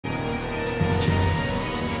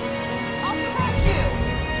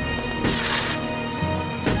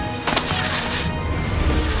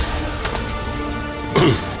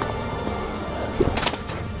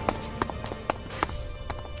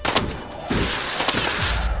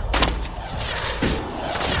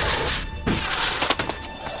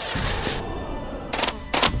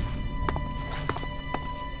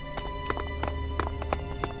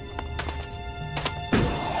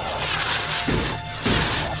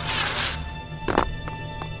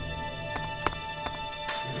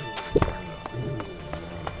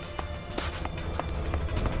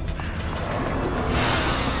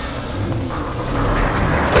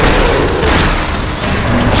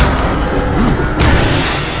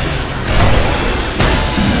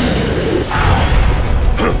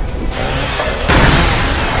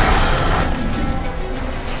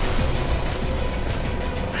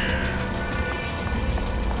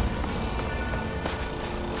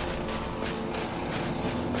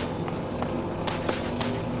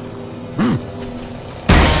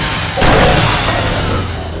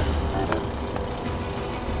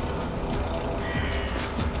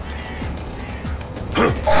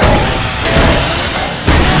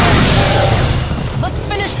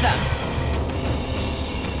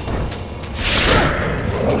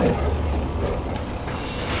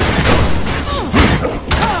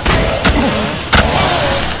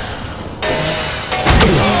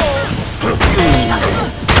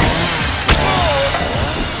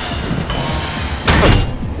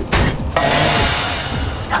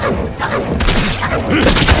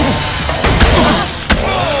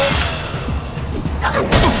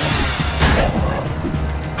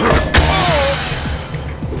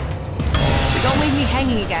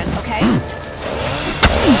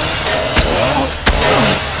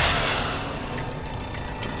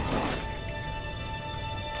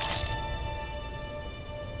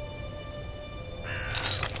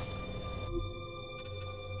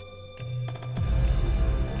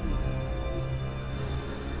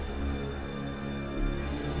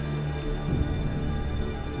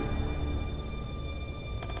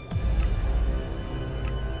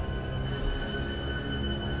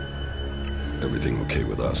everything okay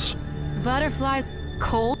with us? Butterflies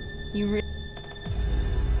cold? You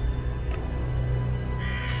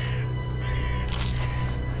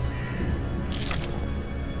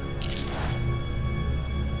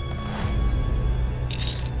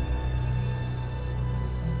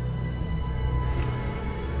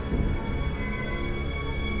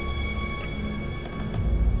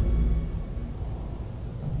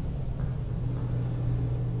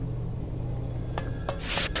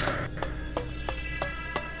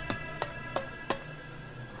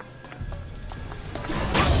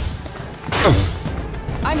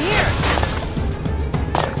I'm here!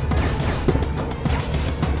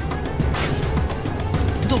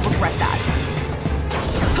 You'll regret that.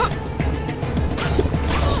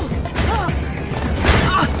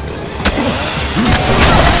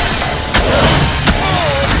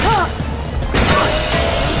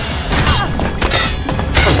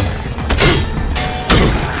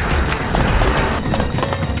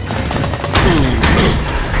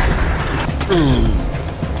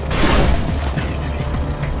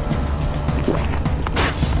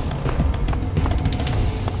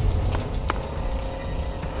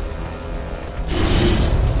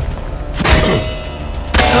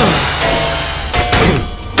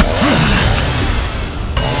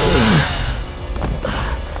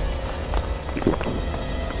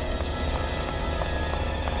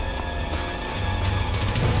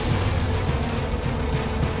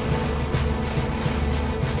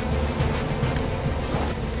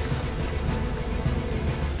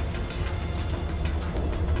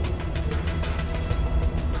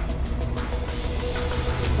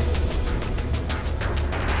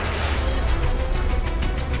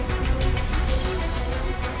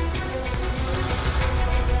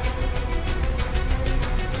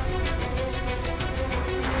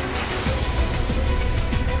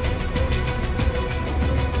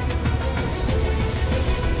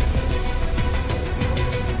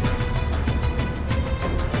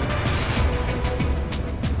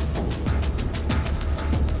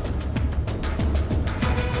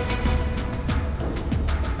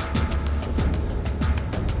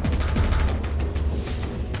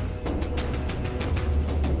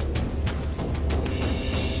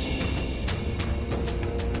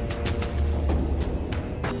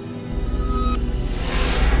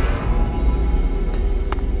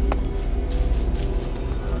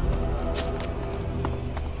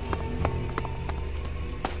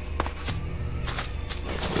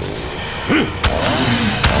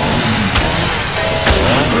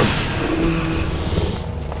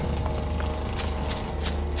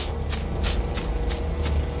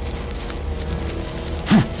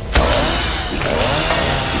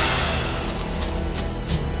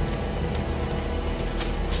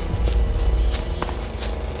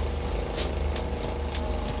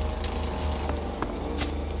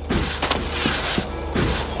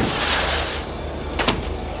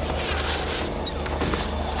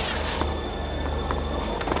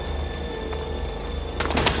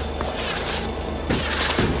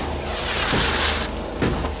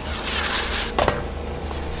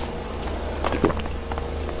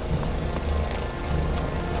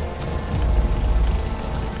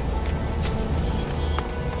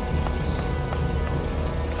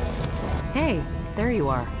 Hey, there you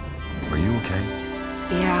are. Are you okay?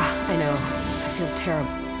 Yeah, I know. I feel terrible.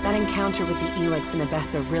 That encounter with the Elex and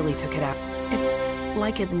Abessa really took it out. It's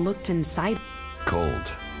like it looked inside.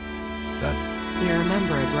 Cold. That... You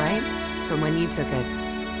remember it, right? From when you took it.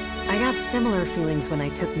 I got similar feelings when I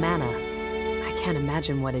took mana. I can't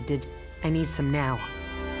imagine what it did. I need some now.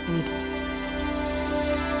 I need...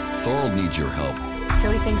 Thorold needs your help. So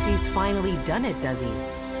he thinks he's finally done it, does he?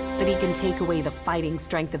 That he can take away the fighting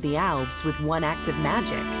strength of the Alps with one act of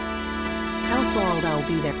magic. Tell Thorold I'll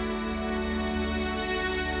be there.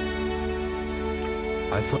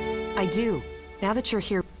 I thought... I do. Now that you're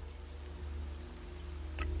here...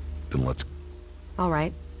 Then let's... All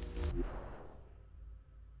right.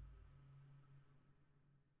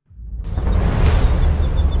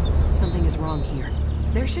 Something is wrong here.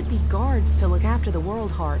 There should be guards to look after the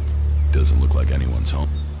World Heart. Doesn't look like anyone's home.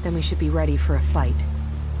 Then we should be ready for a fight.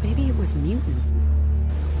 Maybe it was mutant.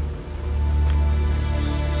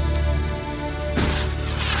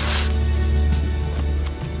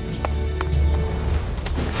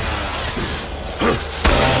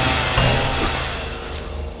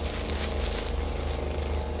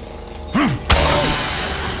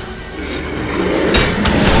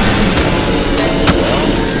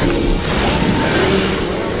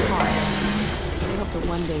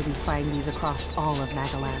 One day we find these across all of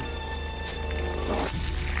Magalan.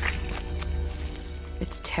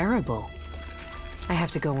 It's terrible. I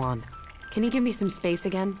have to go on. Can you give me some space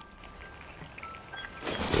again?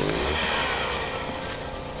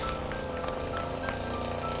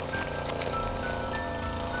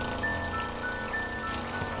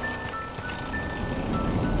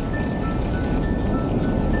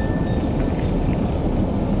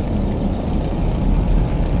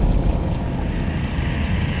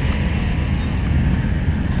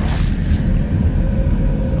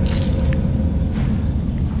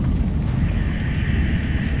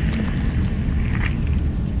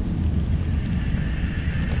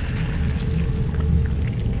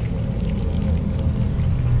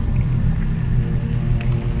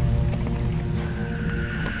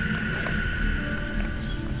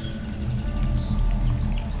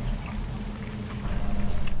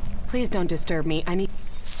 Please don't disturb me. I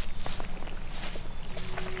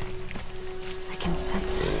can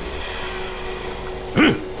sense it.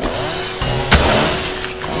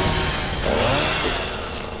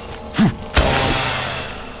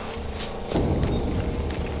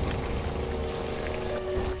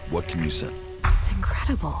 What can you say? It's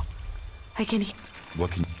incredible. I can hear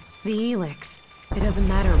What can... the Elex. It doesn't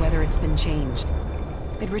matter whether it's been changed.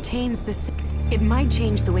 It retains the... It might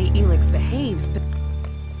change the way Elex behaves, but...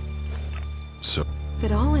 So,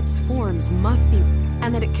 that all its forms must be...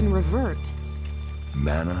 and that it can revert.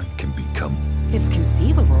 mana can become... It's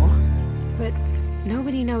conceivable, but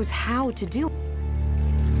nobody knows how to do it.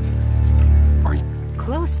 Are you...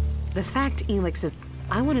 Close. The fact Elex is...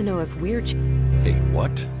 I want to know if we're... Hey,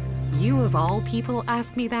 what? You of all people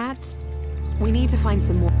ask me that? We need to find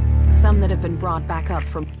some more. Some that have been brought back up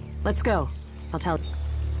from... Let's go. I'll tell you.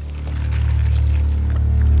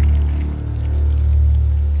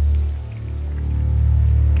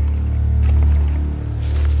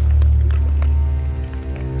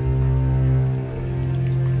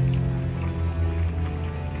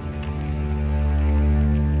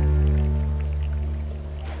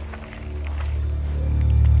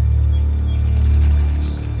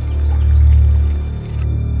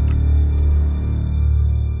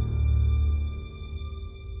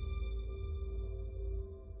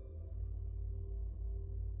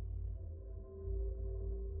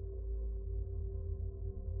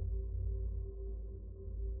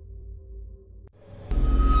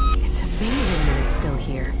 Amazing that it's still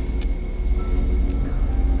here.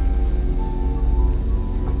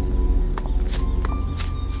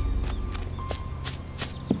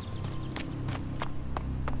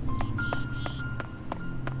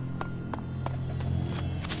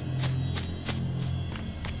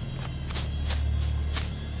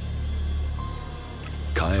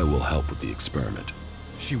 Kaya will help with the experiment.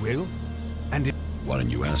 She will? And Why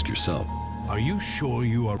don't you ask yourself? are you sure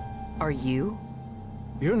you are... Are you?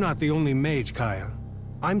 You're not the only mage, Kaya.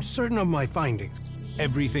 I'm certain of my findings.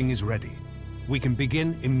 Everything is ready. We can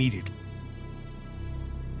begin immediately.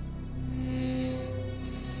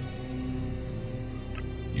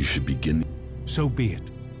 You should begin... So be it.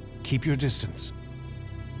 Keep your distance.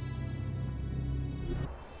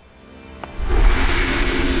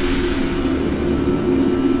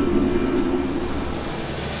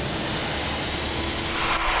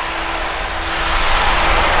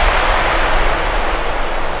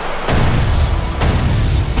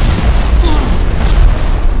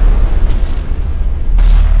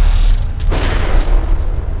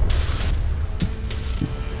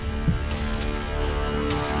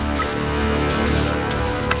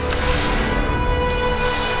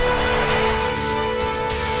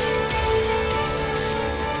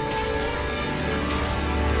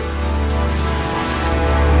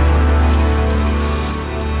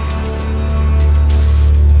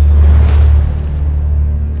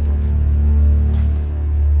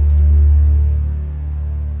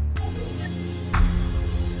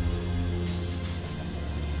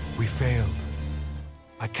 We failed.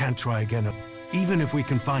 I can't try again. Even if we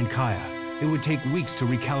can find Kaya, it would take weeks to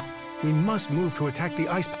recalibrate. We must move to attack the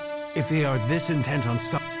ice. If they are this intent on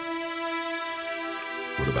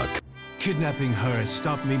What about... kidnapping her has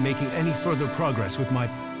stopped me making any further progress with my...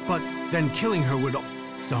 But then killing her would...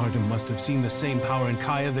 Zardom must have seen the same power in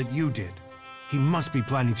Kaya that you did. He must be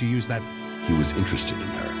planning to use that... He was interested in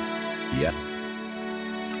her. Yeah.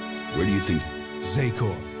 Where do you think...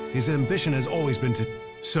 Zakor. His ambition has always been to...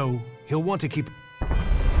 So, he'll want to keep...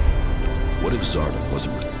 What if Zardom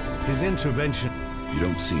wasn't... His intervention... You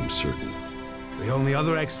don't seem certain. The only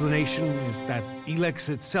other explanation is that Elex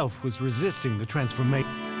itself was resisting the transformation.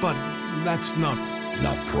 But that's not...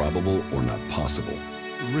 Not probable or not possible.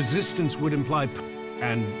 Resistance would imply...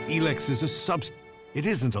 And Elex is a substance. It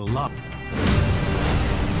isn't a lot.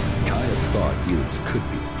 Kaya thought Elex could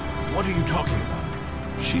be. What are you talking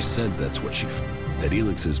about? She said that's what she... That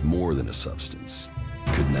Elex is more than a substance.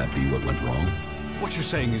 Couldn't that be what went wrong? What you're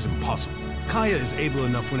saying is impossible. Kaya is able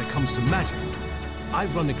enough when it comes to magic.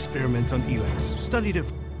 I've run experiments on Elex, studied it.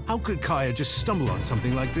 How could Kaya just stumble on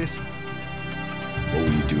something like this? What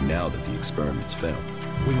will you do now that the experiments failed?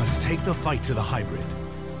 We must take the fight to the hybrid.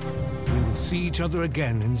 We will see each other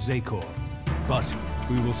again in Zakor, but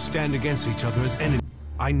we will stand against each other as enemies.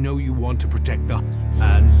 I know you want to protect the...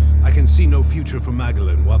 and I can see no future for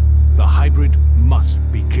Magdalene. Well, the hybrid must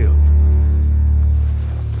be killed.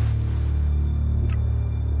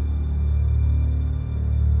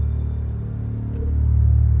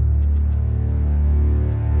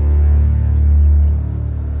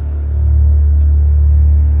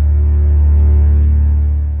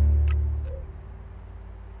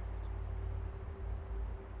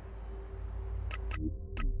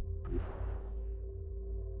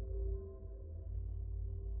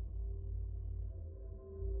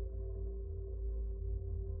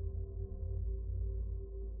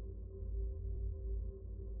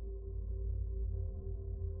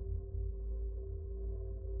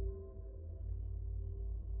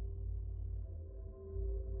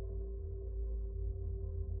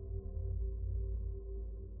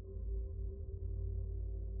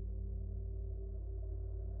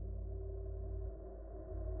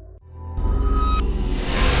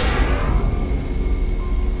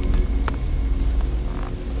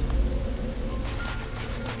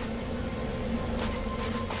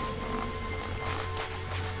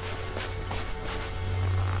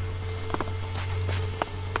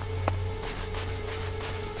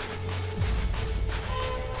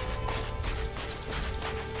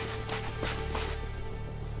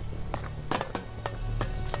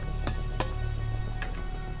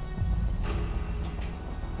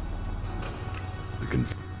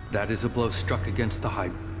 That is a blow struck against the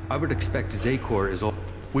hybrid. I would expect Zakor is all...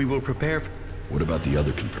 We will prepare for... What about the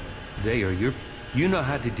other confirmed? They are your... You know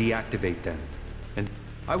how to deactivate them. And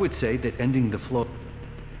I would say that ending the flow...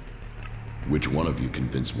 Which one of you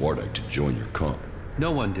convinced Wardak to join your cause?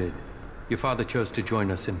 No one did. Your father chose to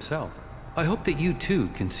join us himself. I hope that you too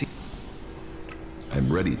can see...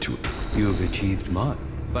 I'm ready to... You have achieved much,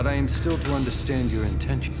 but I am still to understand your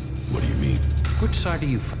intention. What do you mean? Which side are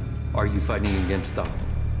you... Are you fighting against the...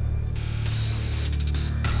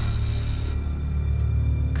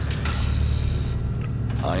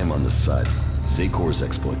 I am on the side. Zakor's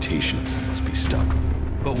exploitation of him must be stopped.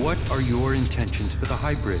 But what are your intentions for the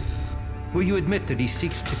hybrid? Will you admit that he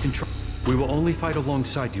seeks to control... We will only fight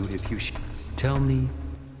alongside you if you tell me...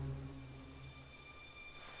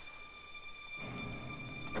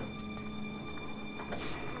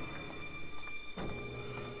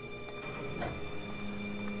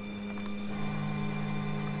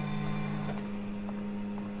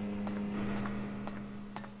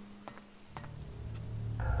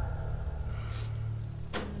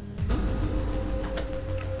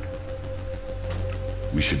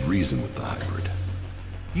 We should reason with the hybrid.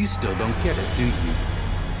 You still don't get it, do you?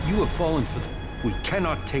 You have fallen for... We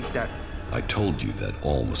cannot take that... I told you that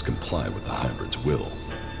all must comply with the hybrid's will.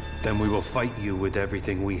 Then we will fight you with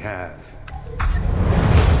everything we have.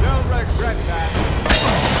 You'll regret that.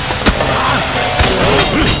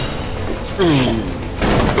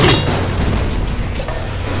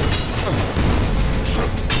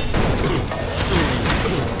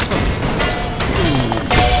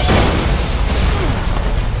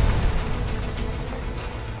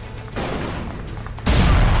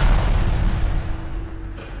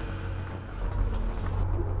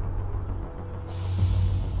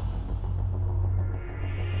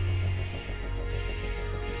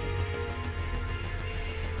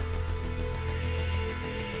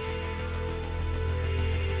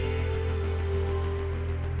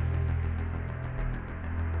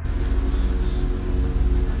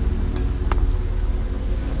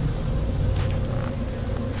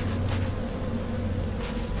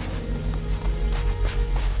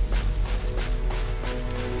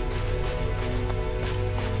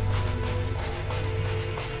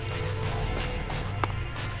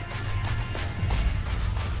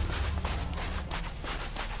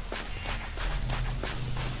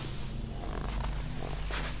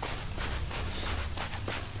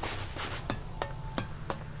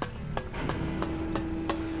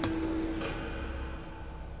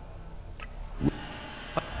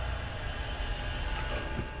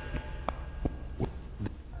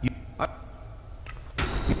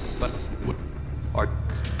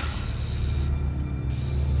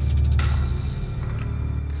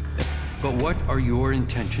 But what are your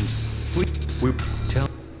intentions? We tell...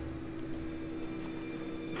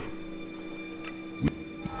 You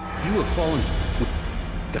have fallen...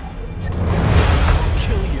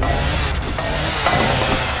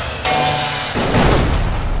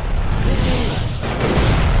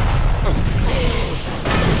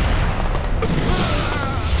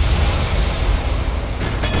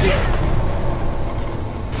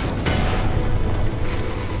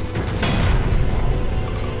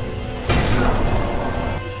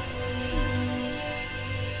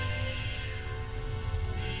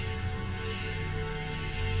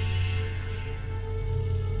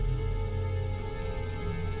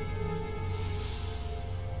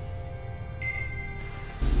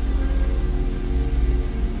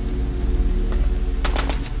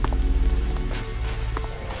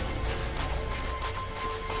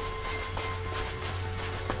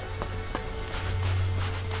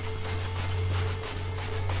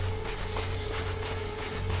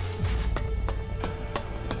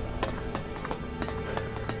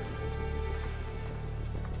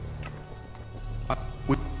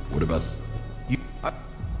 What about... You... What?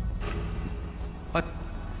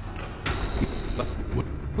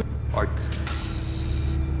 What are...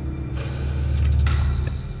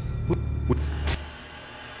 What?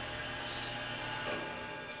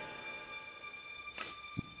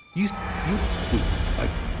 You...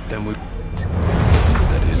 Then we...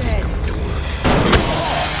 That is going to work.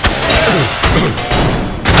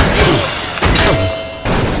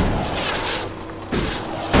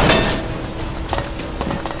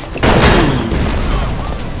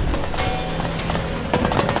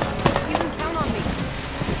 You can count on me.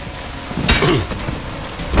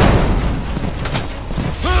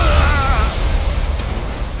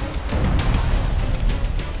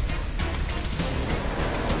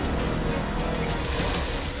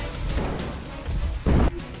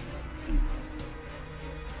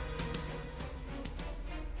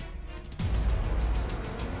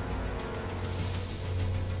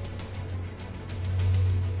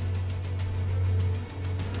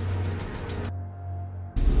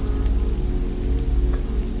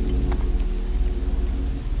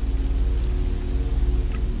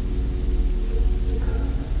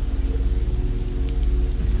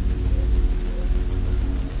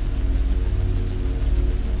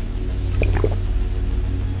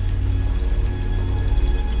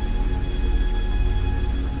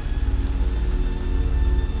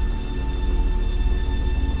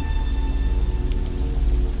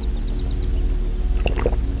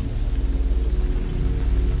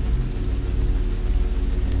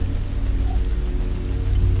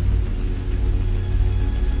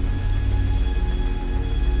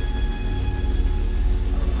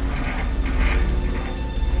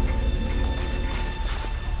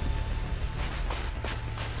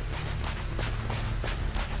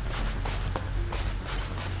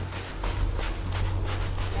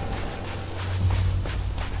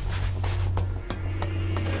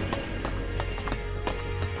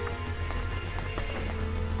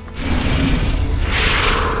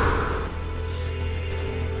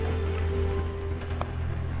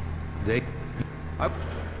 They... But...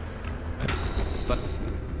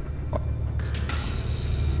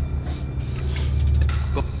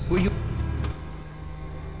 Will you...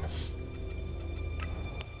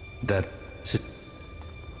 That...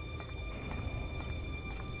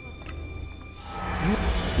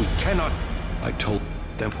 We cannot... I told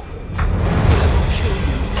them...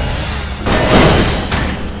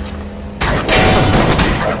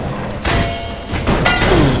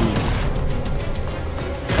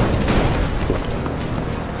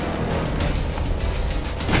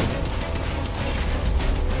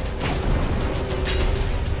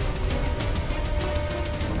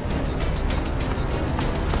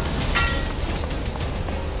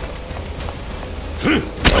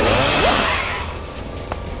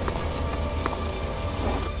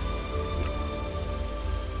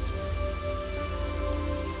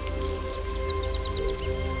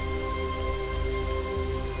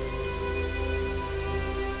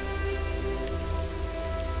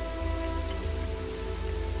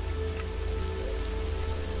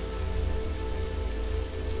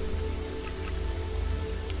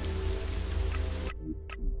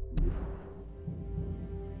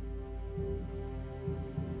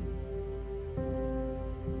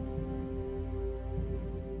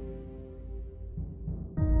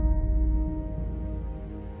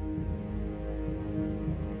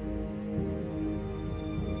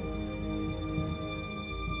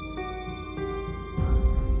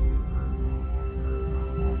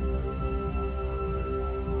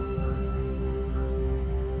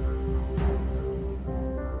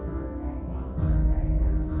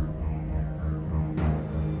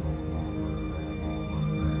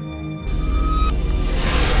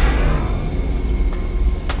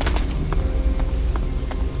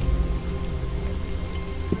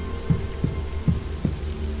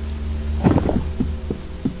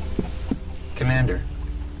 Commander.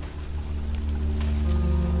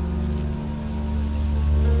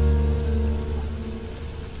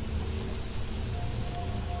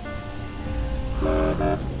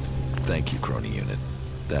 Thank you, Crony Unit.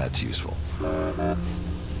 That's useful.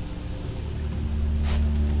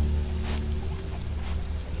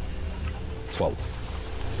 Follow.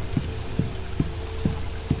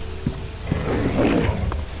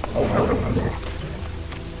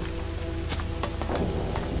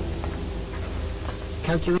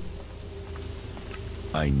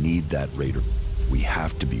 I need that raider. We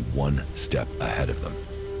have to be one step ahead of them.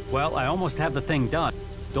 Well, I almost have the thing done.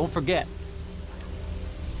 Don't forget.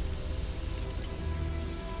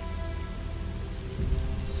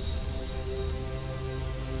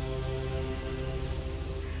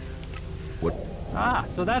 What? Ah,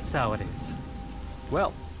 so that's how it is.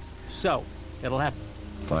 Well, so, it'll happen.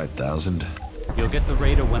 5,000? You'll get the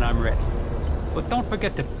raider when I'm ready. But don't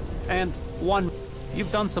forget to... And one...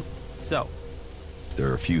 You've done some... So... There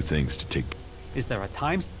are a few things to take... Is there a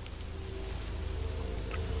time...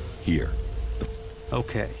 Here.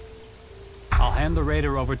 Okay. I'll hand the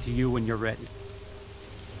raider over to you when you're ready.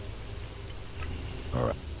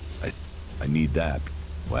 Alright. I need that.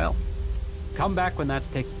 Well, come back when that's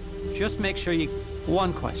taken. Just make sure you...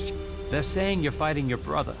 One question. They're saying you're fighting your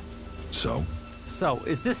brother. So? So,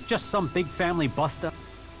 is this just some big family buster?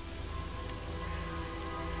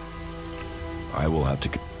 I will have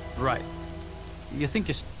to... Right. You think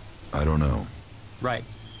you're... I don't know. Right.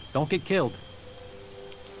 Don't get killed.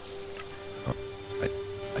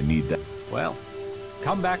 I need that. Well,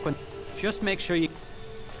 come back when... Just make sure you...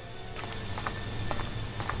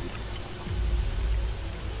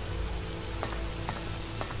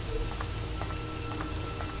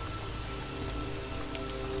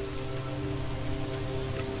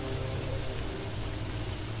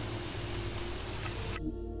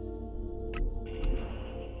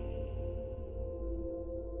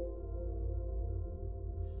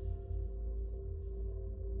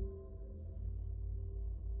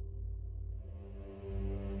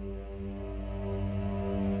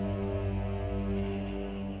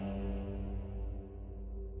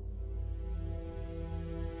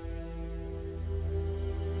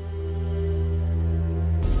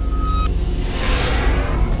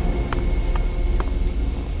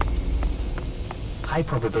 High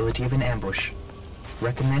probability of an ambush.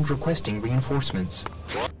 Recommend requesting reinforcements.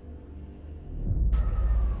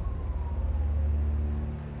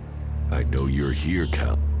 I know you're here,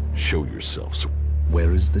 Cal. Show yourself. So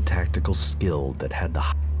where is the tactical skill that had the...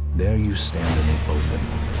 There you stand in the open.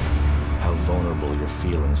 How vulnerable your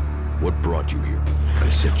feelings. what brought you here? I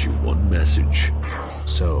sent you one message.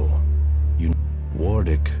 So, you...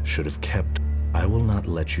 Wardick should have kept... I will not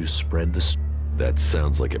let you spread the... That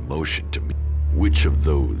sounds like emotion to me. Which of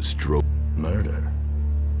those drove... Murder.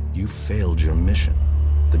 You failed your mission.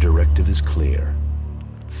 The directive is clear.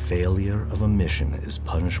 Failure of a mission is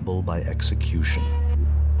punishable by execution.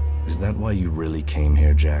 Is that why you really came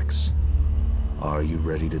here, Jax? Are you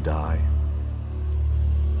ready to die?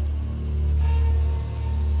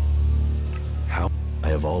 How? I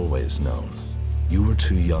have always known. You were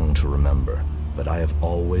too young to remember, but I have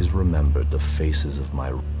always remembered the faces of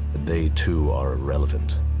my... They too are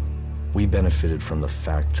irrelevant. We benefited from the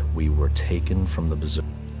fact we were taken from the berserk.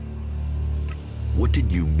 What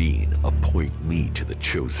did you mean, appoint me to the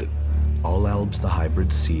Chosen? All Albs the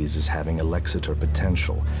hybrid sees as having Elexitor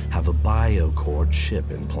potential have a biocore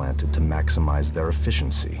chip implanted to maximize their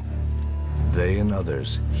efficiency. They and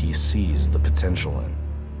others he sees the potential in.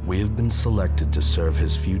 We have been selected to serve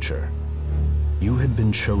his future. You had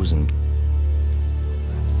been chosen.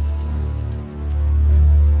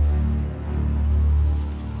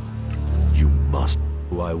 You must.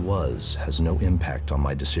 Who I was has no impact on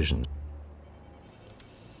my decisions.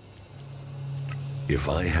 If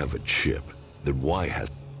I have a chip, then why has...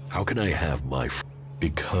 How can I have my...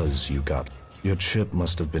 Because you got... Your chip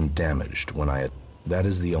must have been damaged when I had... That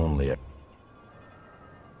is the only...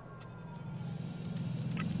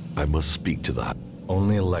 I must speak to the...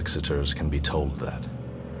 Only Alexitors can be told that.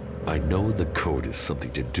 I know the code has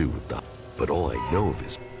something to do with the... But all I know of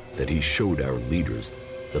is that he showed our leaders...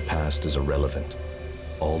 The past is irrelevant.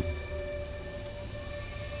 All...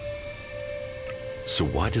 So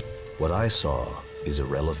why does... What I saw is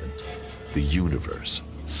irrelevant. The universe,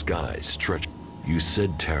 skies stretch... You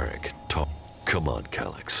said Tarek, talk... Come on,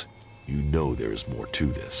 Calyx. You know there is more to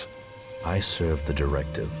this. I serve the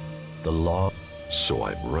directive. The law... So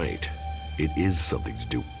I'm right. It is something to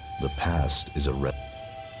do... The past is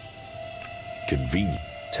Convenient.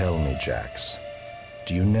 Tell me, Jax.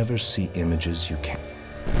 Do you never see images you can't...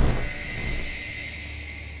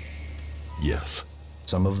 Yes.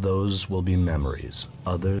 Some of those will be memories.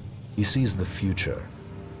 Other... He sees the future.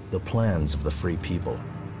 The plans of the free people.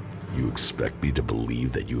 You expect me to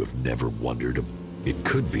believe that you have never wondered... It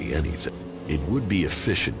could be anything. It would be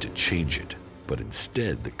efficient to change it, but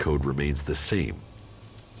instead the code remains the same.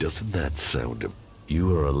 Doesn't that sound...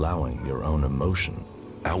 You are allowing your own emotion.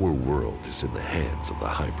 Our world is in the hands of the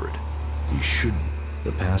hybrid. We should...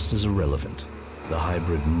 The past is irrelevant. The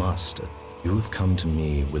hybrid must. You have come to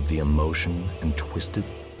me with the emotion and twisted...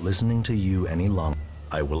 Listening to you any longer,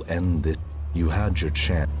 I will end this. You had your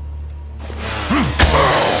chance.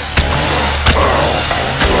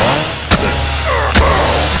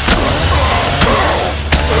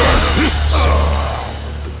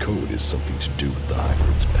 The code is something to do with the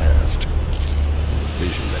hybrid's past. The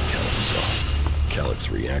vision that Calyx saw. Calic's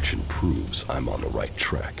reaction proves I'm on the right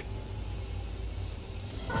track.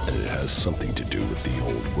 And it has something to do with the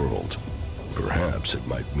old world. Perhaps it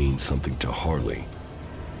might mean something to Harley.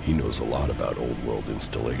 He knows a lot about old world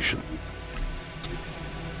installation.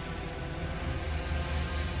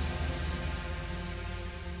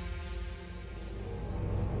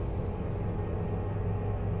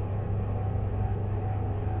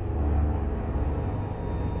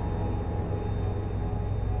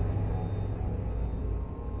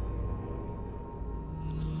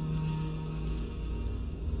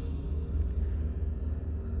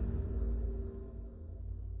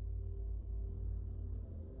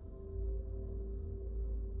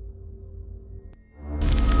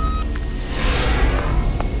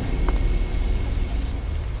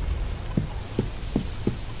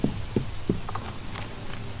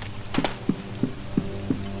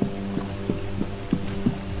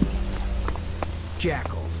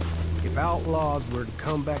 Jackals. If outlaws were to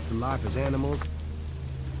come back to life as animals...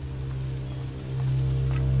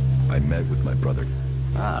 I met with my brother.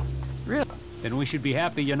 Ah, really? Then we should be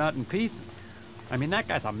happy you're not in pieces. I mean, that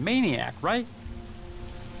guy's a maniac, right?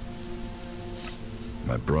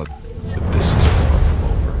 My brother. But this is far from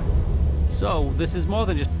over. So, this is more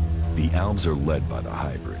than just... The Alves are led by the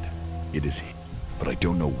hybrid. It is... But I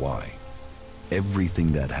don't know why.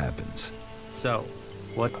 Everything that happens. So,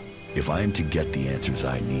 what... If I am to get the answers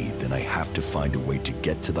I need, then I have to find a way to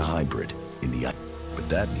get to the hybrid in the... But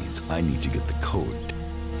that means I need to get the code.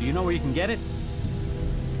 Do you know where you can get it?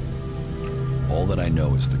 All that I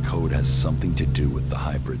know is the code has something to do with the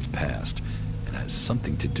hybrid's past, and has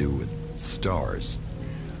something to do with stars.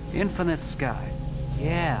 Infinite sky.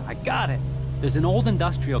 Yeah, I got it. There's an old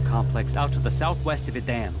industrial complex out to the southwest of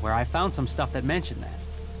Idan where I found some stuff that mentioned that.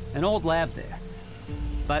 An old lab there.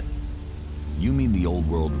 But... You mean the old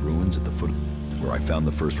world ruins at the foot where I found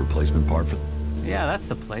the first replacement part for... Yeah, that's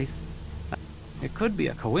the place. It could be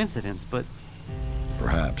a coincidence, but...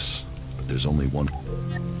 Perhaps, but there's only one...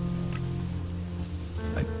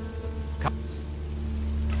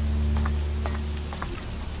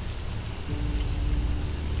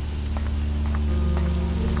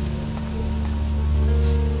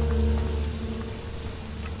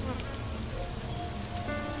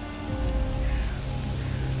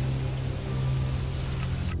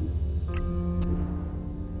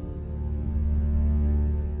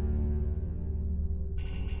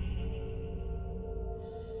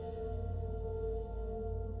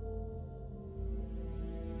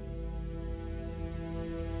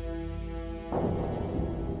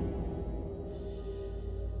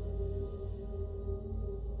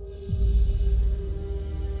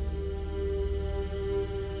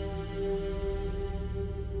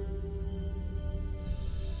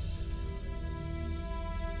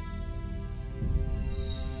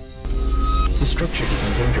 The structure is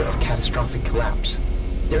in danger of catastrophic collapse.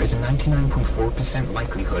 There is a 99.4%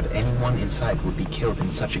 likelihood anyone inside would be killed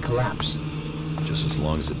in such a collapse. Just as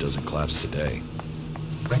long as it doesn't collapse today.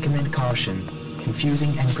 Recommend caution.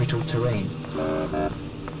 Confusing and brittle terrain.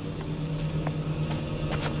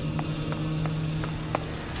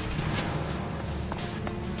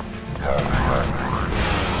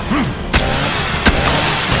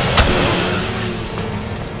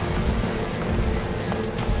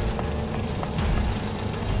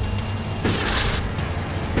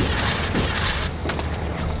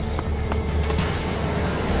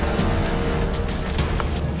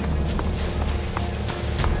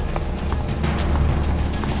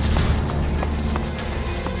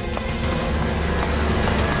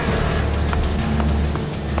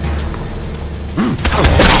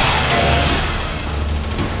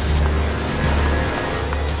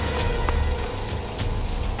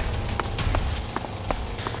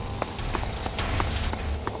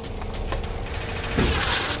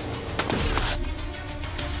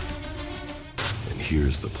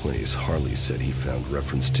 Here's the place Harley said he found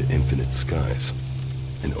reference to Infinite Skies.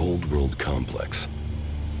 An old world complex,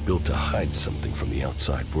 built to hide something from the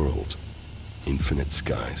outside world. Infinite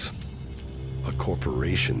Skies. A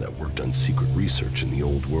corporation that worked on secret research in the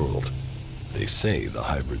old world. They say the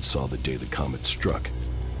hybrid saw the day the comet struck,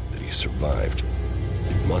 that he survived.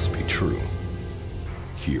 It must be true.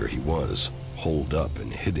 Here he was, holed up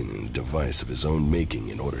and hidden in a device of his own making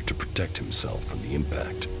in order to protect himself from the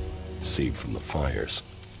impact. Saved from the fires,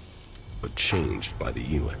 but changed by the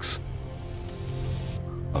Elex.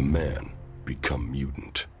 A man become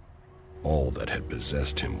mutant. All that had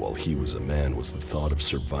possessed him while he was a man was the thought of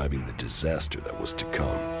surviving the disaster that was to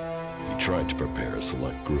come. He tried to prepare a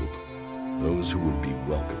select group, those who would be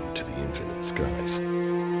welcomed to the Infinite Skies.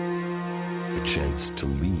 A chance to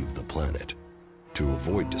leave the planet, to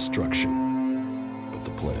avoid destruction, But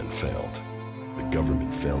the plan failed. The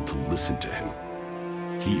government failed to listen to him.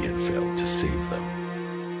 He had failed to save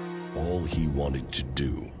them. All he wanted to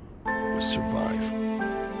do was survive.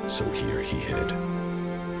 So here he hid.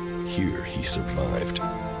 Here he survived.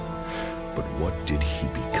 But what did he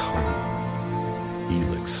become?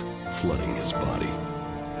 Elex flooding his body.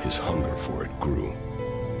 His hunger for it grew.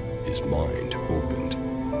 His mind opened.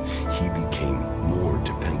 He became more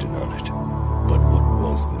dependent on it. But what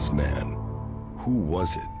was this man? Who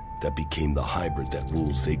was it that became the hybrid that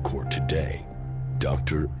rules Zakor today?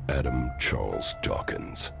 Dr. Adam Charles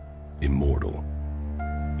Dawkins. Immortal.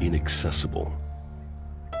 Inaccessible.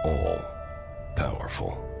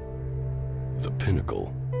 All-powerful. The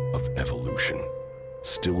pinnacle of evolution.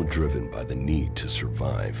 Still driven by the need to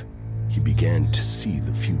survive, he began to see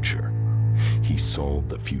the future. He saw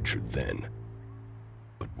the future then.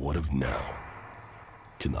 But what of now?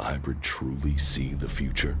 Can the hybrid truly see the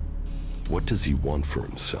future? What does he want for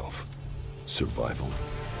himself? Survival?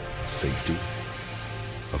 Safety?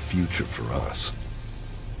 A future for us?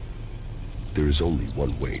 There is only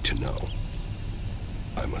one way to know.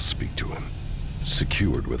 I must speak to him.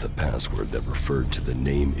 Secured with a password that referred to the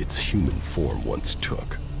name its human form once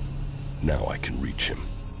took. Now I can reach him.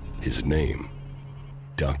 His name,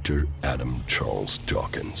 Dr. Adam Charles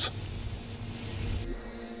Dawkins.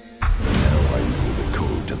 Now I know the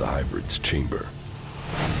code to the hybrid's chamber.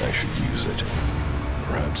 I should use it.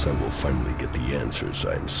 Perhaps I will finally get the answers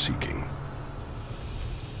I am seeking.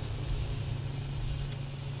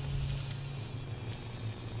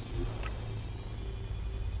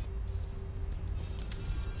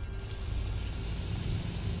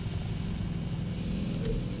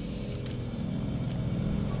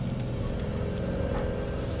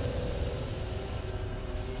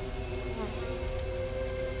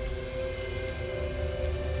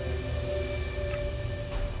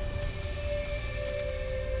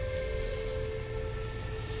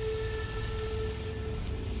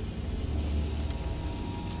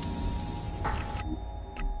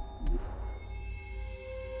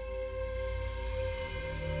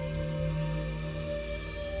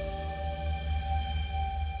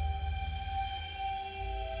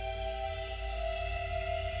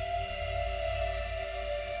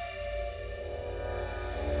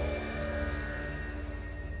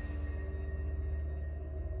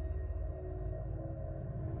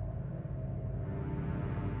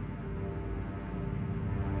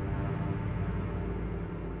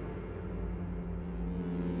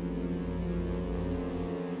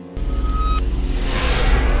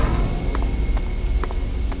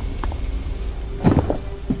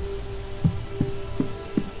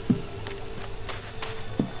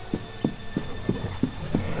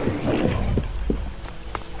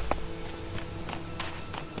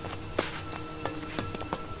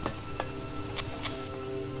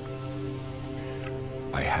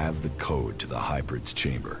 I have the code to the hybrid's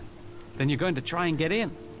chamber. Then you're going to try and get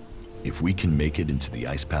in? If we can make it into the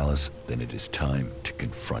Ice Palace, then it is time to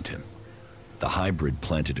confront him. The hybrid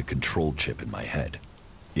planted a control chip in my head.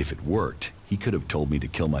 If it worked, he could have told me to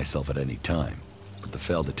kill myself at any time, but the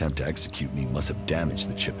failed attempt to execute me must have damaged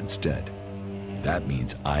the chip instead. That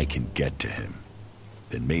means I can get to him.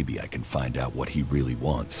 Then maybe I can find out what he really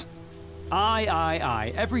wants.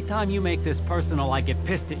 Aye. Every time you make this personal, I get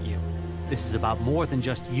pissed at you. This is about more than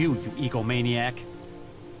just you, you egomaniac.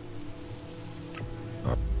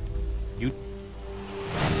 You...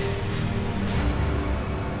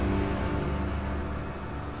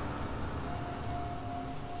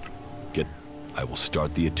 I will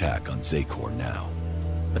start the attack on Zakor now.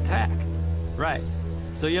 Attack? Right.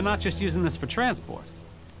 So you're not just using this for transport?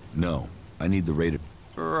 No, I need the radar.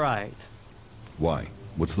 Right. Why?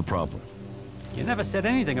 What's the problem? You never said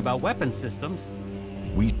anything about weapon systems.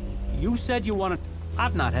 You said you wanted...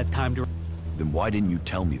 I've not had time to... Then why didn't you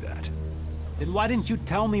tell me that? Then why didn't you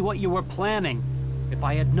tell me what you were planning? If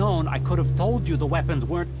I had known, I could have told you the weapons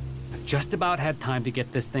weren't... I've just about had time to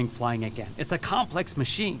get this thing flying again. It's a complex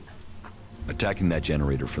machine. Attacking that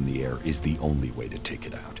generator from the air is the only way to take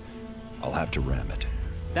it out. I'll have to ram it.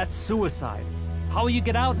 That's suicide. How will you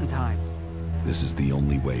get out in time? This is the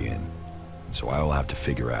only way in. So I will have to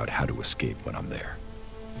figure out how to escape when I'm there.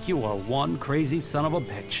 You are one crazy son of a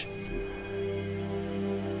bitch.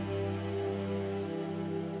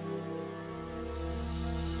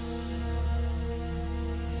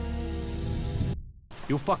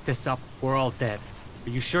 You fuck this up, we're all dead. Are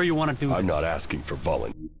you sure you want to do this? I'm not asking for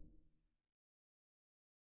volunteer.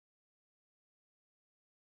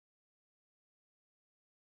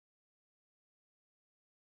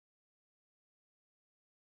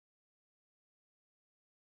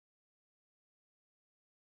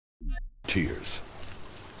 Tears.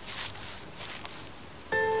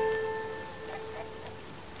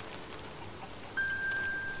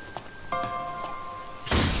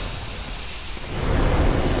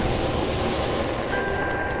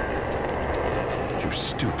 You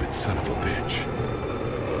stupid son of a bitch.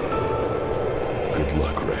 Good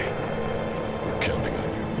luck, Ray. We're counting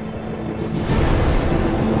on you.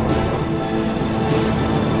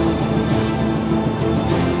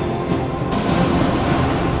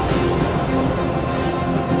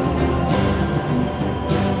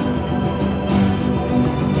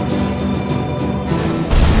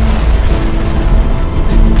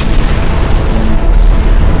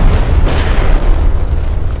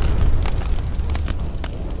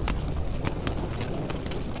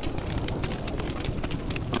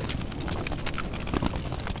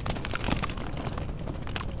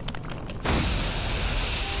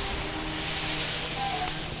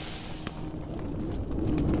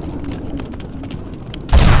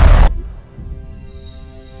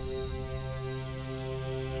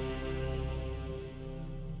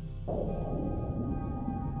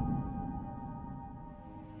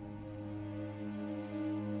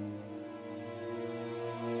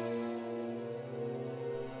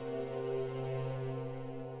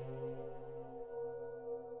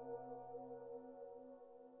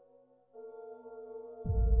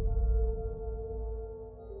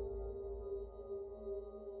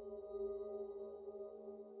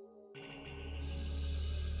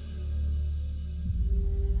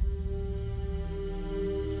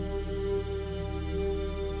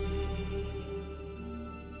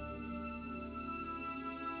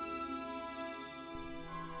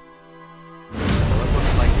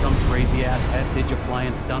 Crazy-ass head did your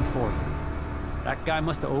flying stunt for you. That guy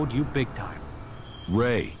must have owed you big time.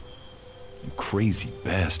 Ray, you crazy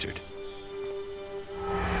bastard.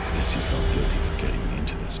 I guess he felt guilty for getting me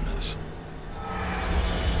into this mess.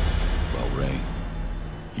 Well, Ray,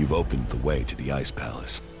 you've opened the way to the Ice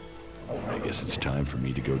Palace. I guess it's time for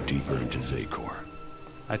me to go deeper into Zakor.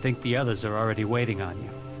 I think the others are already waiting on you.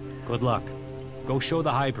 Good luck. Go show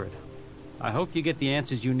the hybrid. I hope you get the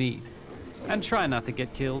answers you need. And try not to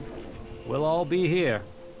get killed. We'll all be here,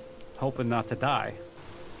 hoping not to die.